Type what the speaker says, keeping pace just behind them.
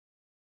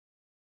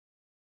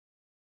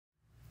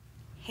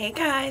Hey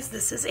guys,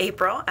 this is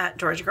April at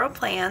Georgia Girl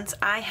Plans.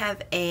 I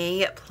have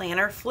a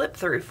planner flip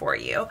through for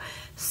you.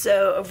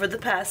 So over the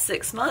past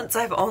 6 months,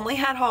 I've only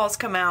had hauls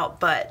come out,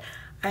 but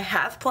I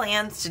have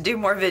plans to do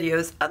more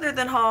videos other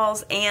than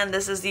hauls, and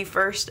this is the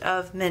first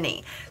of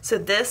many. So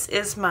this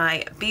is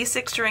my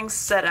B6 string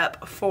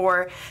setup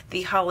for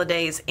the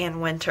holidays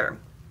and winter.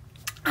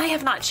 I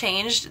have not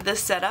changed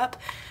this setup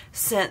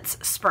since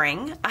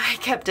spring. I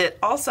kept it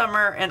all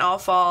summer and all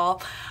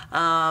fall.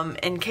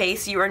 In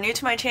case you are new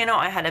to my channel,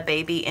 I had a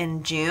baby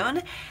in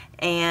June,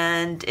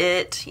 and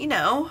it, you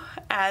know,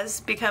 as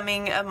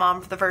becoming a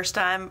mom for the first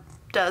time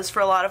does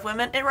for a lot of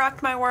women, it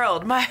rocked my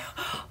world. My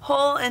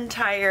whole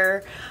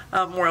entire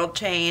world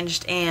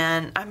changed,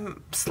 and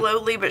I'm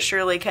slowly but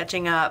surely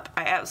catching up.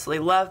 I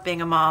absolutely love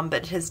being a mom,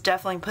 but it has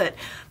definitely put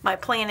my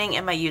planning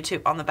and my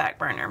YouTube on the back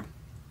burner.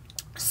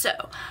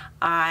 So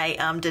I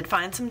did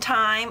find some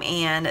time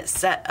and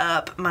set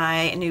up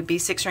my new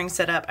B6 string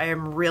setup. I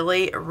am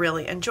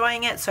really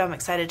enjoying it, so I'm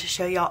excited to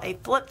show y'all a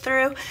flip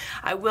through.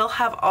 I will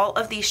have all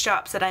of these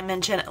shops that I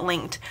mentioned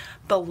linked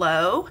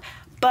below,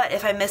 but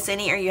if I miss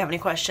any or you have any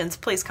questions,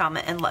 please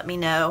comment and let me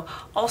know.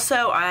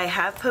 Also, I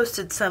have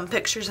posted some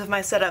pictures of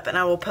my setup, and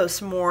I will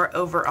post more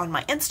over on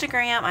my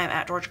Instagram. I'm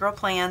at Georgia Girl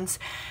Plans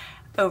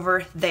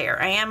over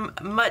there. I am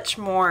much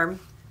more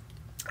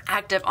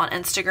active on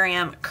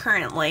Instagram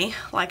currently.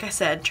 Like I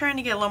said, trying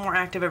to get a little more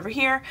active over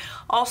here.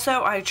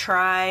 Also, I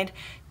tried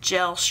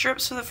gel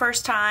strips for the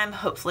first time.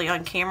 Hopefully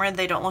on camera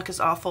they don't look as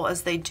awful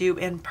as they do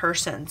in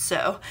person.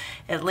 So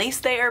at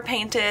least they are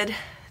painted.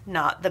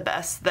 Not the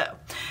best though.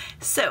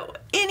 So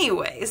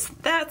anyways,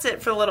 that's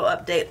it for a little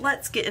update.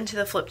 Let's get into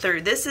the flip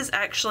through. This is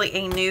actually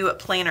a new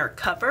planner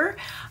cover.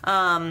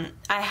 I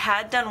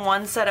had done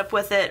one setup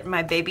with it,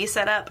 my baby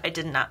setup. I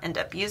did not end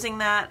up using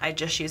that. I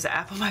just use the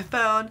app on my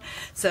phone.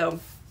 So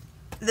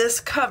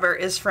this cover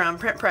is from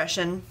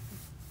Printpression.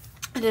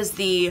 It is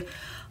the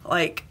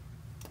like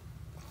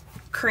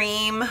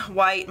cream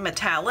white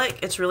metallic.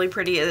 It's really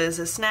pretty. It is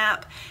a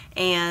snap,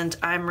 and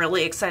I'm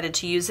really excited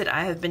to use it.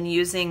 I have been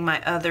using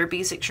my other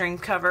B6 string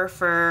cover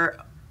for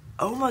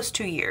almost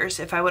 2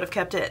 years. If I would have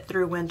kept it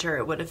through winter,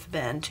 it would have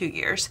been 2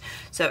 years.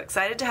 So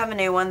excited to have a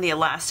new one. The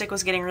elastic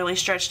was getting really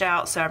stretched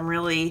out, so I'm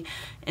really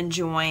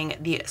enjoying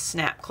the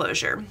snap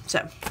closure.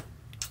 So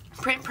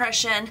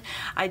Printpression.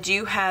 I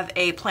do have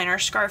a planner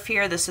scarf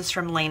here. This is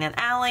from Lane and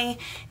Alley.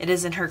 It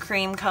is in her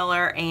cream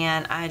color,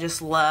 and I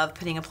just love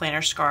putting a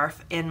planner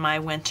scarf in my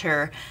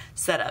winter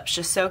setups.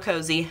 Just so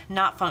cozy,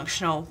 not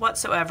functional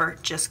whatsoever,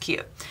 just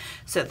cute.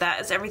 So that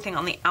is everything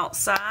on the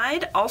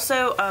outside.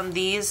 Also,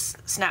 these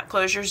snap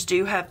closures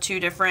do have two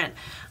different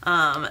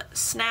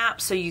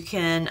snaps, so you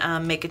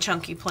can make a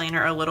chunky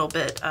planner a little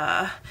bit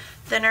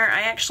thinner.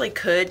 I actually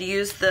could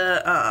use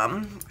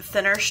the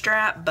thinner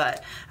strap,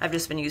 but I've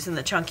just been using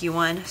the chunky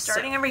one.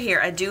 Starting over here,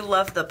 I do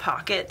love the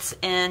pockets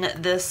in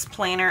this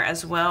planner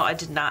as well. I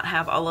did not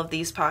have all of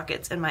these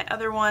pockets in my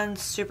other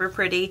ones. Super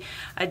pretty.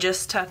 I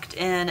just tucked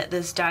in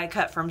this die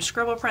cut from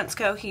Scribble Prints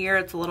Co. here.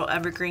 It's a little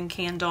evergreen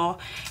candle,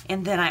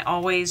 and then I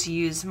always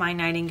use my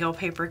Nightingale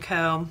Paper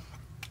Co.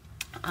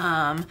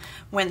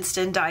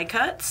 Winston die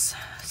cuts.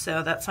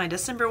 So that's my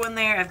December one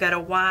there. I've got a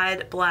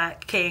wide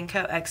black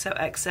K&Co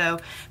XOXO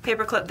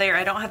paper clip there.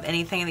 I don't have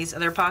anything in these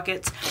other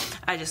pockets.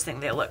 I just think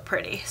they look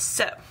pretty.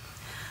 So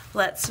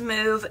let's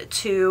move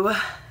to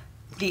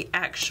the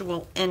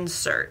actual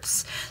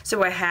inserts.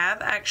 So I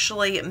have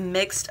actually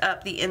mixed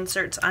up the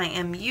inserts I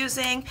am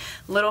using.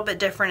 A little bit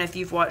different if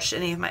you've watched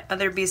any of my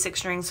other B6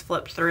 strings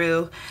flipped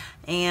through,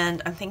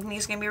 and I'm thinking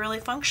these are gonna be really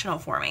functional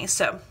for me.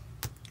 So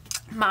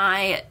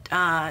my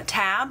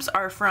tabs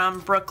are from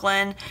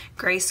Brooklyn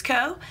Grace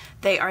Co.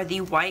 They are the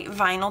white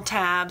vinyl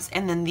tabs,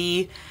 and then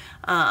the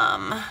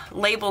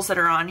labels that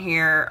are on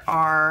here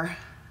are,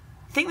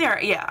 I think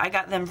they're, yeah, I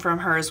got them from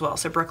her as well,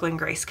 so Brooklyn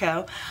Grace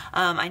Co.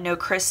 I know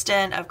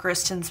Kristen of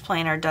Kristen's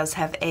Planner does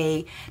have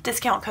a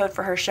discount code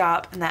for her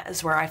shop, and that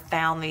is where I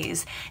found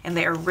these, and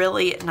they are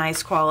really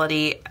nice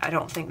quality. I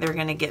don't think they're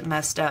gonna get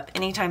messed up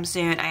anytime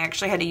soon. I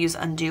actually had to use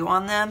undo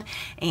on them,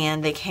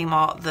 and they came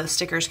off, the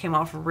stickers came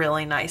off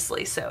really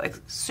nicely, so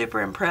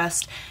super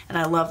impressed, and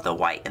I love the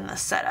white in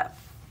this setup.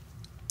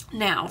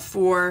 Now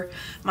for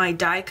my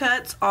die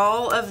cuts,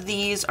 all of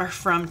these are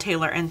from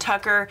Taylor and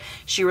Tucker.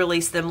 She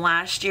released them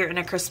last year in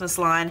a Christmas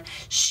line.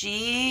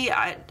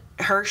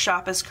 Her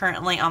shop is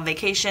currently on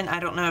vacation.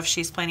 I don't know if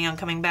she's planning on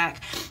coming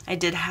back. I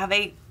did have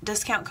a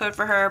discount code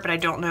for her, but I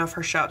don't know if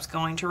her shop's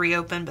going to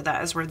reopen, but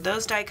that is where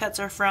those die cuts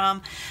are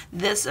from.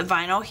 This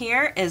vinyl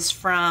here is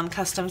from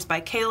Customs by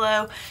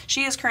Kalo.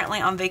 She is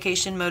currently on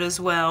vacation mode as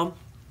well,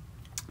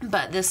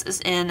 but this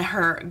is in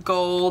her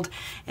gold,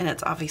 and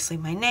it's obviously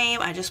my name.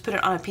 I just put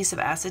it on a piece of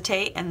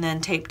acetate and then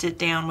taped it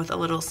down with a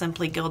little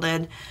Simply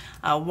Gilded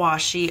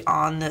washi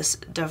on this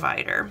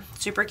divider.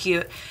 Super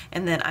cute.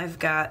 And then I've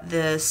got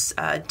this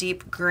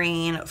deep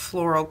green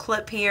floral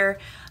clip here.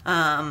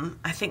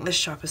 I think this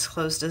shop is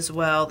closed as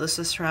well. This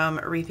is from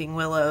Reaping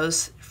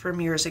Willows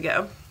from years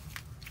ago.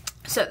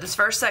 So this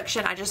first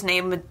section, I just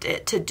named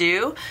it To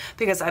Do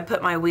because I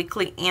put my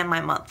weekly and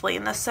my monthly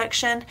in this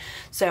section.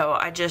 So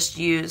I just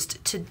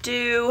used To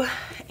Do,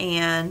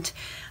 and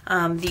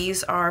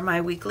these are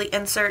my weekly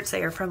inserts.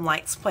 They are from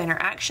Lights Planner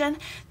Action.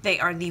 They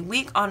are the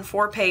week on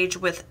 4 page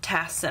with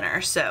Task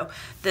Center. So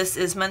this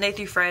is Monday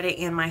through Friday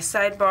in my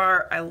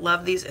sidebar. I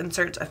love these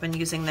inserts. I've been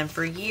using them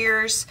for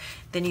years.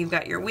 Then you've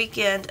got your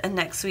weekend and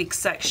next week's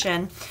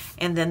section.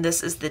 And then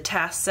this is the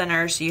Task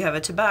Center. So you have a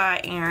to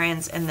buy,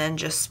 errands, and then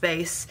just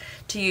space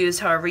to use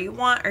however you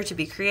want or to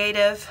be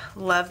creative.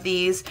 Love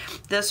these.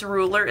 This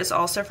ruler is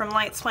also from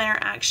Lights Planner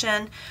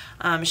Action.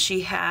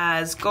 She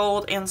has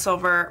gold and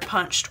silver,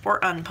 punched or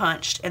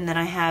unpunched. And then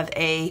I have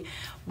a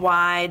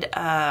wide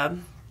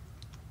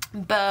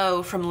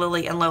bow from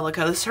Lily and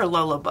Lolico. This is her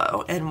Lola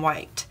bow in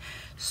white.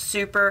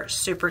 Super,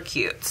 super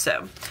cute.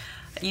 So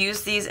I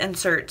use these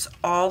inserts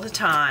all the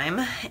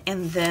time.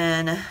 And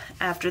then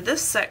after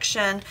this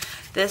section,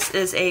 this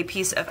is a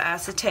piece of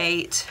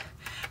acetate.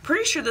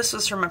 Pretty sure this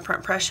was from a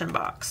impression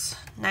box.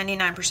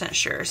 99%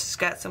 sure. It's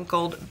got some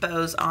gold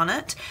bows on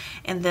it.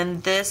 And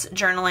then this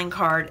journaling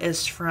card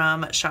is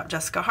from Shop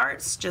Jessica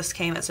Hearts. Just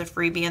came as a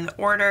freebie in the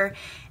order,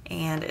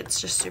 and it's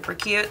just super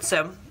cute.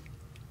 So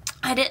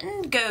I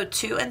didn't go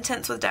too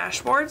intense with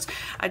dashboards.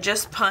 I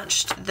just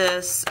punched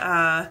this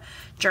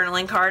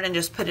journaling card and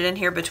just put it in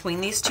here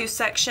between these two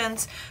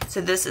sections.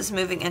 So this is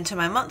moving into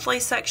my monthly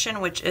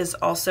section, which is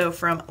also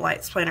from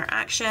Lights Planner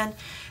Action.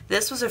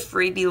 This was a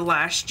freebie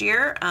last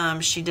year.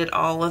 She did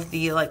all of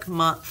the like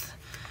month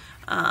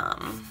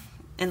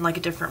in like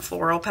a different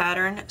floral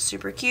pattern.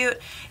 Super cute.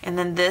 And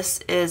then this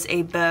is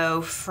a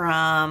bow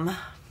from,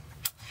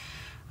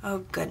 oh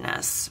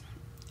goodness,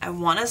 I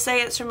want to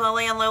say it's from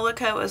Lily and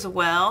Lolico as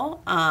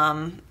well,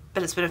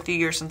 but it's been a few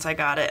years since I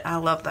got it. I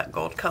love that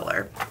gold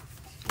color.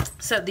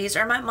 So these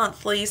are my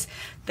monthlies.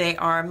 They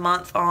are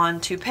month on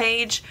 2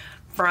 page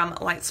from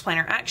Lights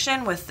Planner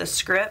Action with the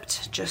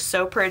script. Just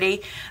so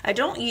pretty. I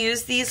don't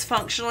use these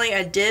functionally.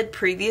 I did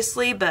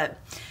previously, but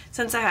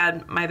since I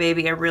had my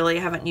baby, I really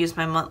haven't used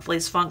my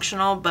monthlies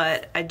functional,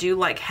 but I do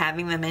like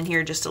having them in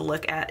here just to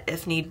look at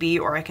if need be,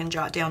 or I can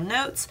jot down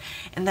notes.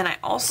 And then I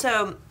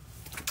also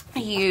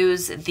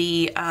use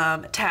the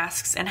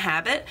tasks and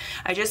habit.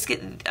 I just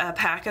get a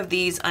pack of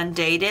these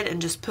undated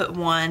and just put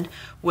one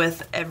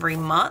with every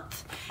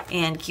month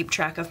and keep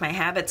track of my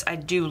habits. I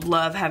do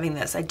love having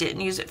this. I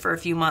didn't use it for a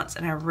few months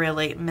and I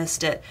really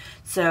missed it.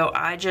 So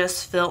I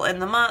just fill in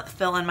the month,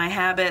 fill in my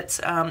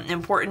habits,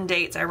 important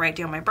dates, I write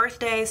down my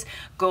birthdays,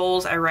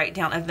 goals, I write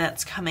down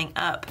events coming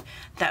up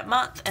that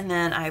month, and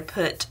then I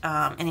put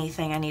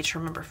anything I need to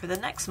remember for the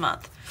next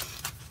month.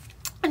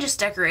 I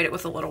just decorate it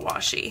with a little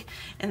washi.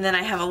 And then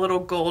I have a little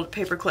gold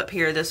paper clip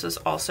here. This was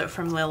also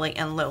from Lily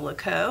and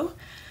Lolico.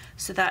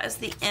 So that is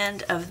the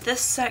end of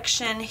this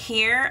section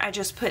here. I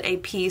just put a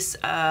piece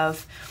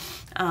of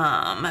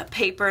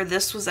paper.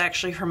 This was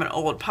actually from an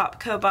old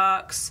Popco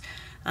box.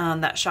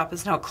 That shop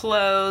is now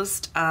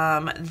closed.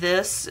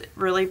 This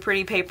really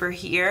pretty paper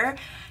here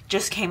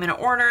just came in an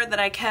order that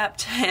I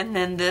kept, and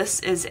then this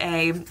is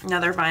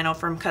another vinyl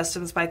from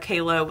Customs by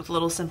Kalo with a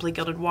little Simply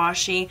Gilded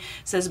washi. It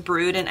says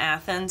Brewed in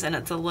Athens, and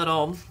it's a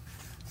little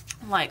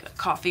like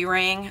coffee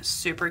ring.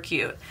 Super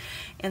cute.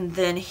 And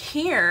then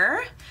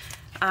here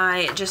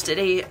I just did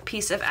a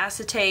piece of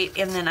acetate,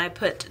 and then I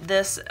put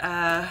this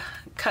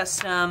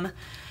custom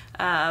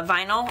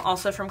vinyl,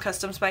 also from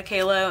Customs by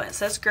Kalo. It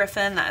says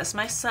Griffin. That is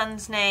my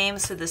son's name,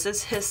 so this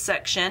is his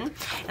section.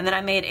 And then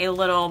I made a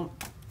little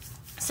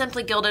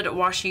Simply Gilded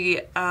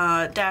washi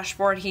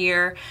dashboard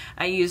here.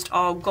 I used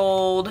all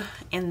gold,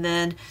 and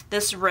then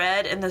this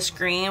red and this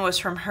green was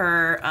from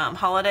her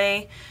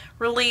holiday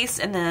release,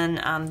 and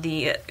then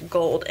the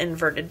gold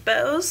inverted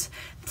bows.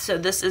 So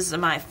this is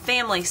my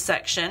family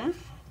section.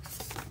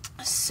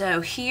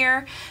 So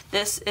here,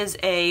 this is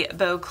a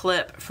bow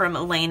clip from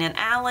Lane and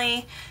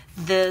Alley.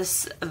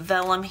 This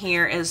vellum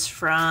here is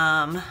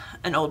from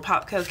an old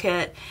Popco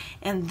kit,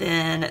 and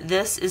then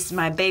this is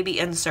my baby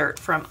insert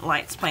from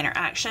Lights Planner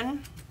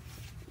Action.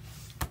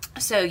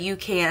 So you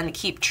can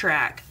keep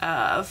track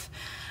of,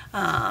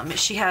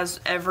 she has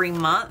every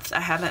month.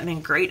 I haven't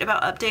been great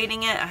about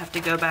updating it. I have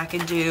to go back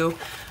and do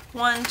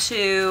 1,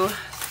 2,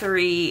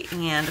 3,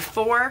 and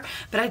 4,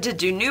 but I did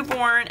do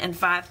newborn and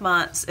 5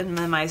 months, and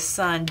then my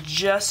son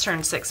just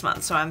turned 6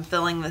 months, so I'm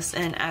filling this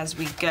in as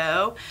we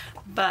go.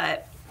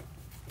 But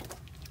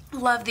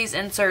love these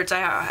inserts.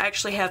 I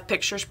actually have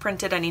pictures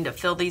printed. I need to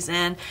fill these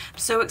in. I'm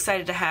so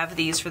excited to have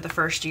these for the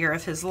first year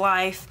of his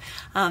life.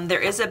 There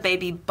is a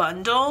baby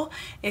bundle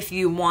if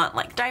you want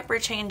like diaper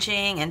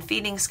changing and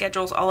feeding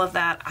schedules, all of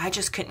that. I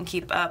just couldn't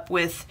keep up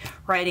with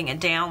writing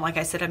it down. Like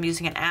I said, I'm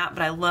using an app,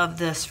 but I love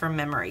this for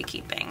memory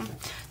keeping.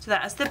 So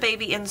that is the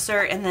baby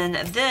insert, and then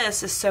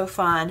this is so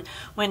fun.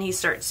 When he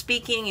starts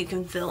speaking, you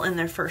can fill in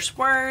their first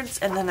words,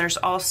 and then there's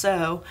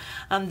also,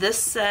 this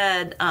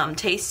said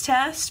taste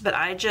test, but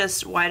I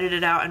just whited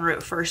it out and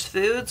wrote first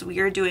foods. We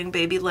are doing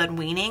baby-led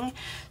weaning,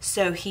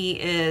 so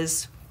he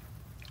is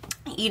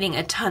eating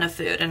a ton of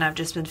food, and I've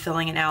just been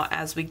filling it out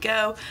as we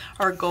go.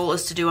 Our goal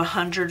is to do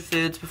 100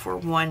 foods before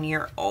 1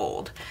 year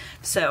old.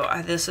 So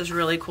this is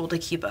really cool to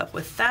keep up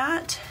with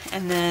that.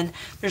 And then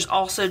there's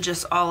also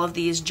just all of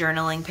these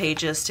journaling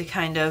pages to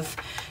kind of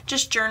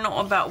just journal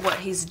about what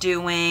he's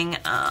doing.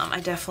 I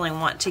definitely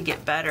want to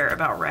get better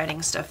about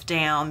writing stuff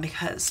down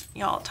because,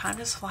 y'all, time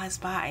just flies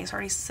by. He's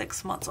already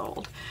 6 months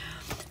old.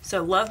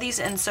 So love these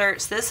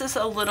inserts. This is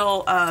a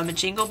little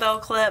Jingle Bell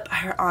clip.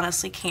 I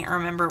honestly can't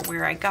remember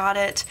where I got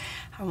it.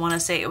 I want to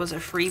say it was a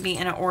freebie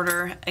in an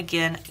order,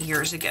 again,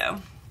 years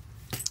ago.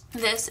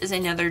 This is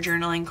another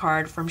journaling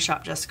card from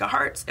Shop Jessica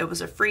Hearts. It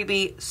was a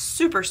freebie,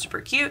 super, super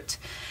cute.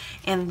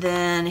 And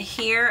then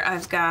here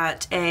I've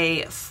got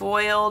a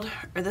foiled,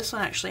 or this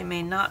one actually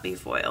may not be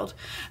foiled.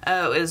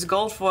 Oh, it was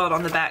gold foiled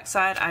on the back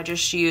side. I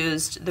just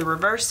used the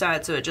reverse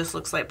side so it just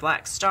looks like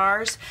black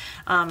stars.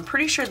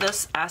 Pretty sure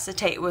this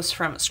acetate was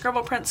from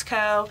Scribble Prints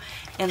Co.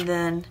 And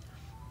then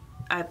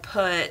I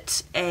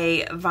put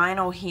a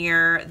vinyl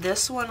here.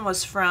 This one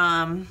was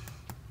from,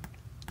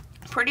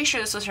 pretty sure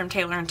this was from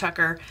Taylor &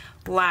 Tucker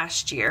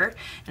last year,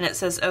 and it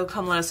says, "Oh,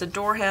 come let us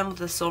adore him,"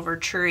 with a silver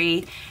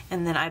tree.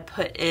 And then I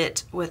put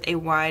it with a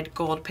wide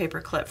gold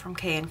paper clip from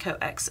K&Co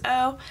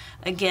XO.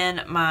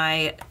 Again,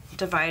 my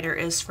divider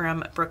is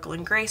from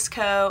Brooklyn Grace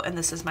Co., and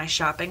this is my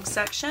shopping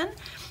section.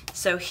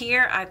 So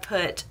here I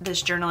put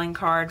this journaling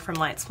card from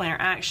Lights Planner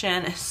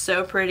Action. It's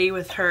so pretty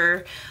with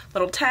her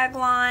little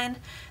tagline.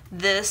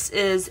 This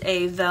is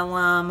a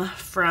vellum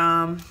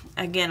from,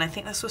 again, I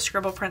think this was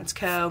Scribble Prints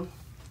Co.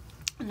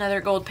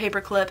 Another gold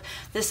paper clip.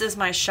 This is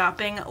my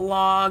shopping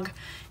log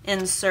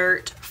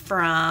insert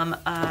from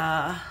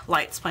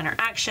Lights Planner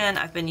Action.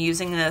 I've been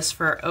using this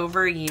for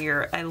over a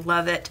year. I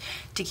love it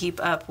to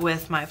keep up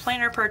with my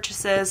planner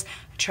purchases.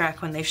 I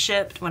track when they've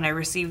shipped, when I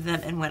received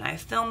them, and when I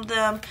filmed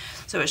them.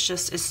 So it's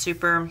just a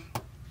super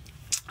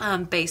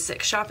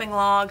basic shopping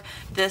log.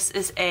 This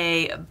is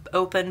a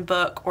open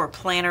book or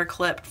planner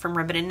clip from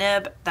Ribbon and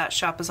Nib. That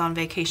shop is on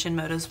vacation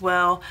mode as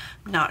well.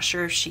 I'm not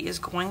sure if she is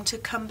going to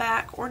come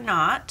back or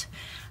not.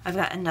 I've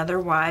got another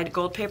wide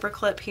gold paper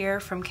clip here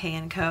from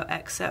K&Co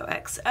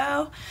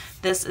XOXO.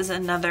 This is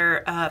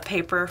another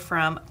paper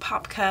from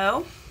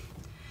Popco.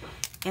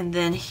 And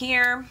then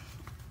here,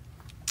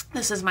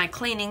 this is my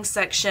cleaning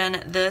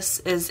section. This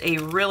is a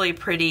really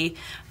pretty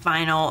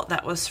vinyl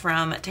that was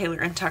from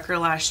Taylor & Tucker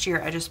last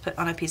year. I just put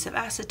on a piece of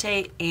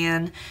acetate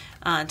and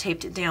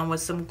taped it down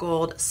with some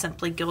gold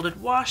Simply Gilded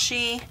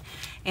washi.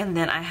 And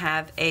then I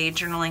have a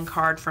journaling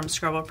card from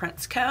Scribble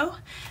Prints Co.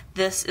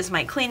 This is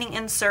my cleaning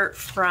insert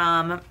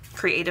from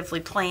Creatively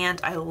Planned.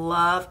 I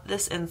love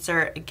this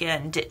insert.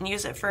 Again, didn't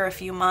use it for a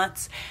few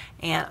months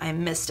and I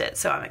missed it.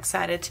 So I'm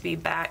excited to be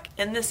back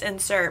in this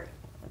insert.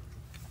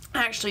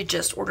 I actually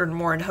just ordered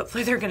more and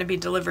hopefully they're going to be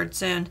delivered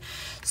soon.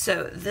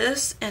 So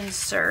this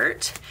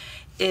insert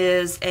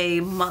is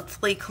a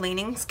monthly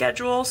cleaning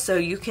schedule. So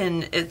you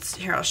can, it's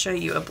here, I'll show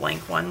you a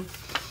blank one.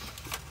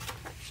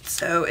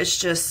 So it's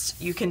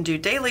just, you can do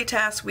daily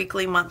tasks,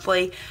 weekly,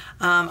 monthly.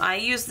 I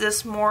use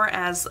this more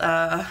as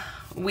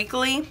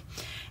weekly,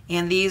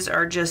 and these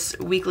are just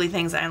weekly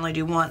things I only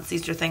do once.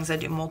 These are things I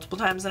do multiple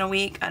times in a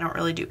week. I don't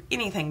really do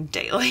anything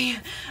daily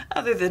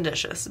other than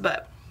dishes,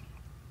 but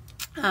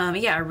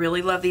yeah, I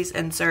really love these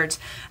inserts.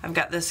 I've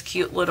got this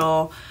cute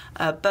little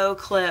bow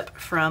clip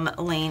from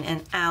Lane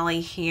and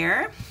Allie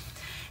here,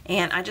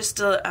 and I just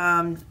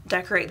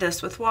decorate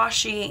this with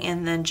washi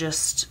and then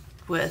just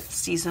with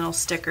seasonal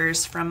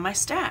stickers from my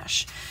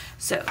stash.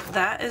 So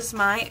that is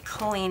my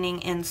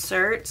cleaning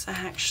inserts. I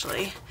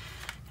actually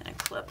gonna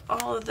clip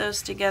all of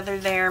those together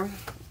there.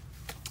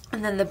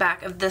 And then the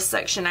back of this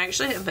section, I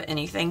actually didn't put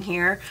anything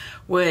here,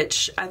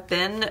 which I've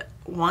been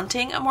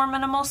wanting a more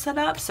minimal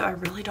setup, so I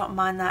really don't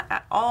mind that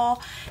at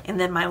all. And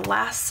then my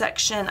last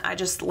section, I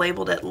just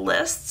labeled it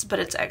lists, but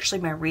it's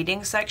actually my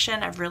reading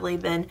section. I've really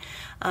been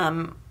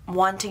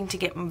wanting to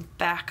get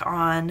back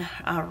on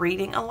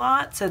reading a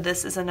lot. So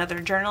this is another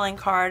journaling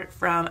card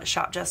from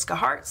Shop Jessica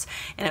Hearts,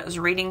 and it was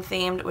reading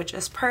themed, which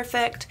is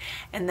perfect.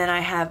 And then I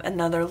have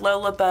another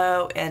Lola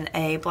bow and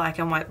a black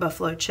and white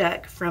buffalo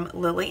check from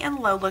Lily and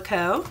Lola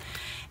Co.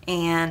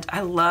 And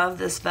I love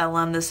this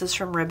vellum. This is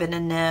from Ribbon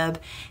and Nib,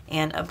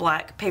 and a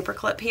black paper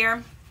clip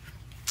here.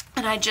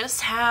 And I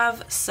just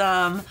have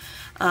some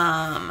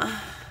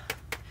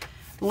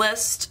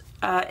list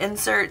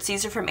inserts.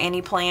 These are from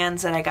Annie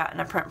Plans that I got in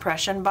a print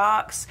impression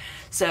box.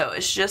 So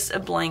it's just a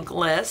blank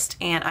list,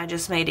 and I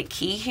just made a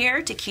key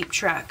here to keep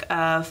track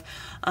of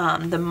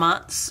the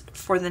months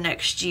for the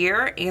next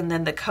year, and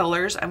then the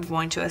colors I'm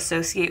going to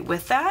associate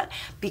with that,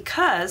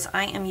 because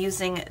I am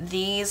using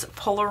these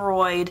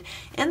Polaroid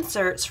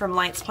inserts from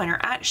Lights Planner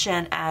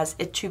Action as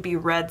a to be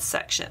read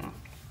section.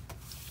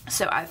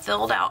 So I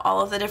filled out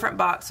all of the different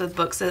boxes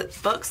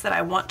with books that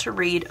I want to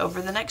read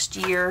over the next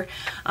year.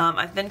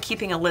 I've been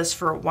keeping a list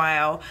for a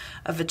while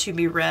of a to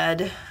be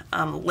read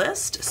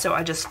list, so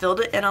I just filled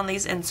it in on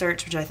these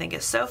inserts, which I think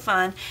is so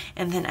fun,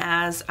 and then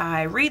as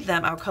I read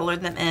them, I'll color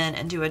them in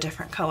and do a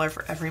different color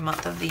for every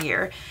month of the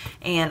year,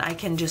 and I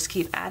can just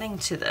keep adding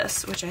to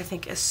this, which I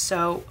think is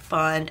so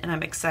fun, and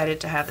I'm excited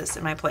to have this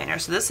in my planner.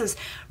 So this is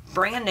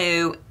brand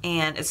new,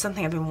 and it's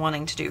something I've been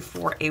wanting to do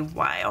for a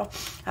while.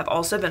 I've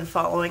also been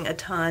following a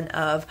ton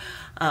of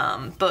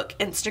book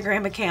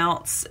Instagram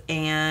accounts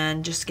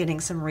and just getting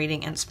some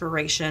reading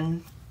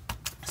inspiration.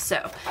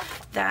 So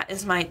that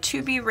is my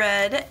to be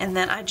read, and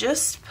then I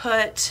just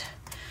put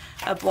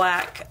a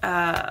black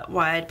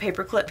wide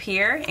paper clip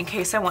here in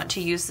case I want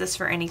to use this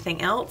for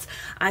anything else.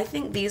 I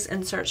think these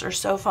inserts are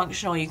so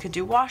functional. You could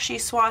do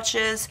washi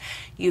swatches,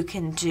 you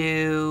can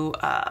do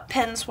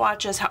pen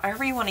swatches,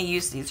 however you want to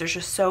use these. There's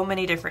just so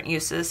many different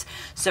uses.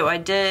 So I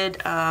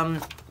did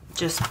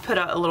just put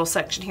out a little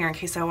section here in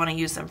case I want to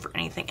use them for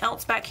anything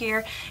else back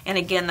here. And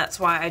again, that's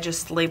why I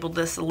just labeled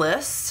this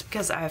list,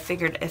 because I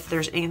figured if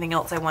there's anything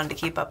else I wanted to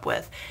keep up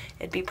with,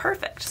 it'd be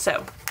perfect.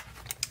 So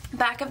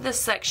back of this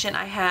section,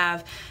 I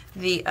have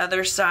the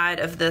other side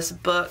of this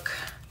book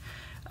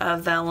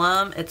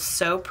vellum. It's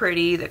so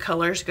pretty. The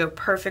colors go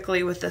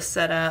perfectly with this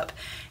setup,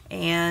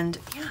 and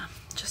yeah,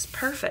 just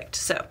perfect.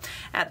 So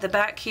at the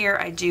back here,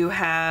 I do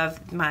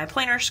have my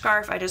planner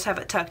scarf. I just have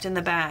it tucked in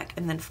the back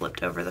and then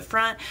flipped over the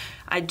front.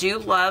 I do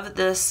love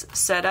this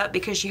setup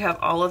because you have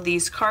all of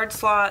these card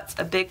slots,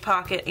 a big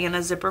pocket, and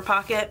a zipper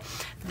pocket.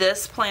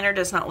 This planner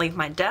does not leave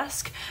my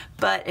desk,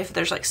 but if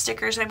there's like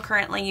stickers I'm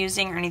currently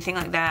using or anything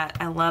like that,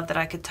 I love that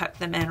I could tuck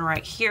them in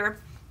right here.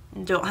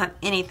 Don't have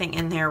anything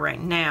in there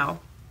right now,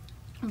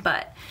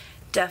 but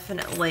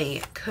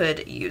definitely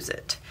could use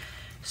it.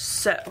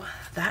 So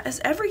that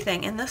is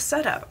everything in this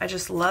setup. I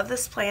just love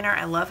this planner.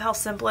 I love how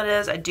simple it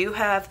is. I do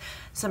have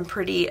some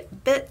pretty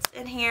bits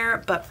in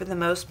here, but for the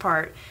most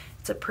part,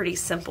 it's a pretty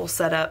simple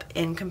setup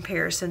in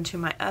comparison to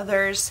my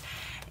others,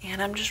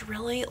 and I'm just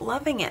really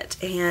loving it.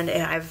 And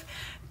I've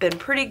been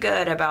pretty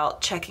good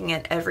about checking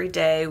it every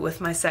day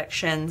with my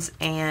sections,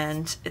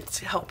 and it's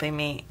helping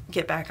me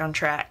get back on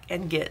track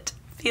and get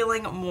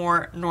feeling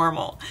more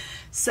normal.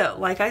 So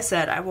like I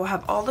said, I will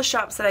have all the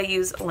shops that I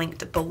use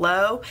linked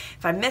below.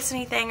 If I miss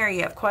anything or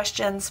you have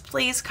questions,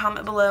 please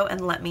comment below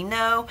and let me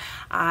know.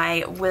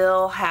 I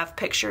will have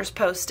pictures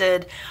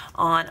posted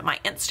on my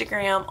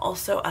Instagram.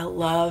 Also, I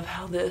love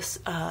how this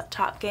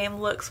top game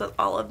looks with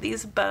all of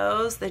these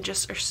bows. They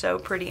just are so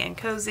pretty and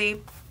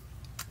cozy.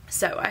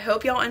 So I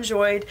hope y'all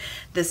enjoyed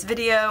this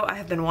video. I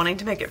have been wanting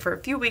to make it for a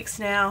few weeks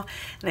now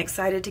and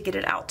excited to get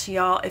it out to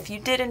y'all. If you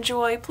did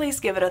enjoy, please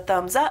give it a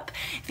thumbs up.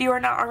 If you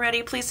are not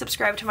already, please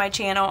subscribe to my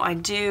channel. I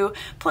do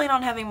plan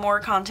on having more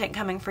content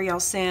coming for y'all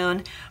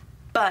soon,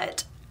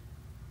 but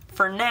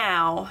for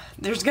now,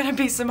 there's gonna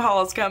be some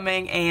hauls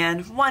coming,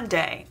 and one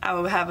day I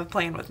will have a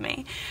plan with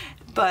me.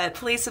 But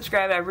please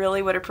subscribe. I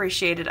really would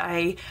appreciate it.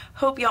 I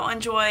hope y'all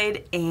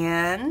enjoyed,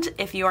 and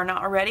if you are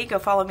not already, go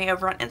follow me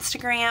over on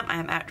Instagram. I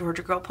am at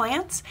Georgia Girl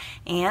Plants,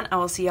 and I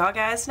will see y'all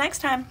guys next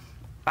time.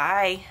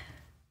 Bye.